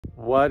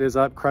What is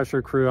up,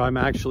 Crusher crew? I'm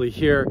actually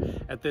here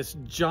at this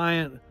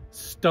giant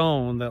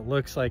stone that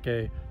looks like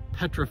a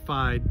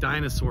petrified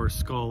dinosaur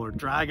skull or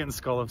dragon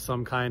skull of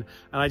some kind,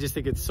 and I just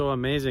think it's so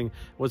amazing.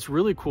 What's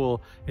really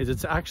cool is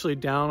it's actually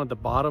down at the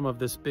bottom of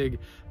this big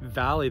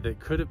valley that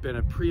could have been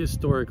a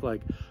prehistoric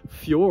like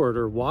fjord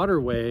or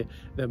waterway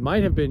that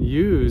might have been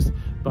used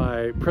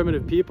by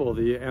primitive people,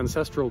 the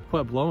ancestral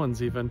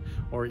Puebloans even,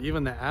 or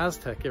even the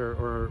Aztec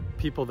or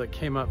people that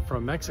came up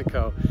from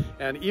Mexico.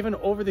 And even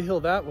over the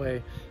hill that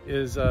way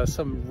is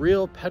some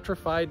real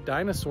petrified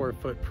dinosaur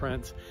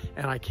footprints.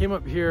 And I came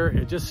up here,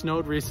 it just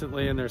snowed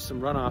recently and there's some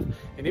runoff,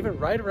 and even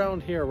right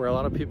around here where a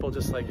lot of people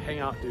just like hang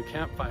out and do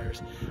campfires,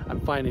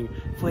 I'm finding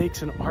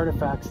flakes and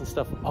artifacts and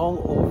stuff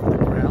all over the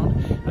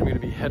ground. I'm going to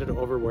be headed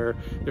over where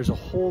there's a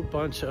whole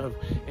bunch of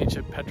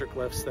ancient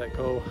petroglyphs that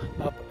go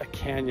up a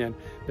canyon.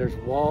 There's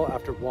wall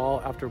after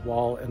wall after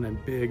wall, and then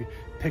big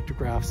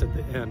pictographs at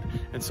the end.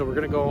 And so we're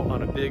going to go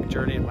on a big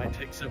journey. It might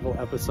take several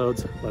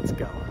episodes. Let's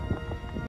go.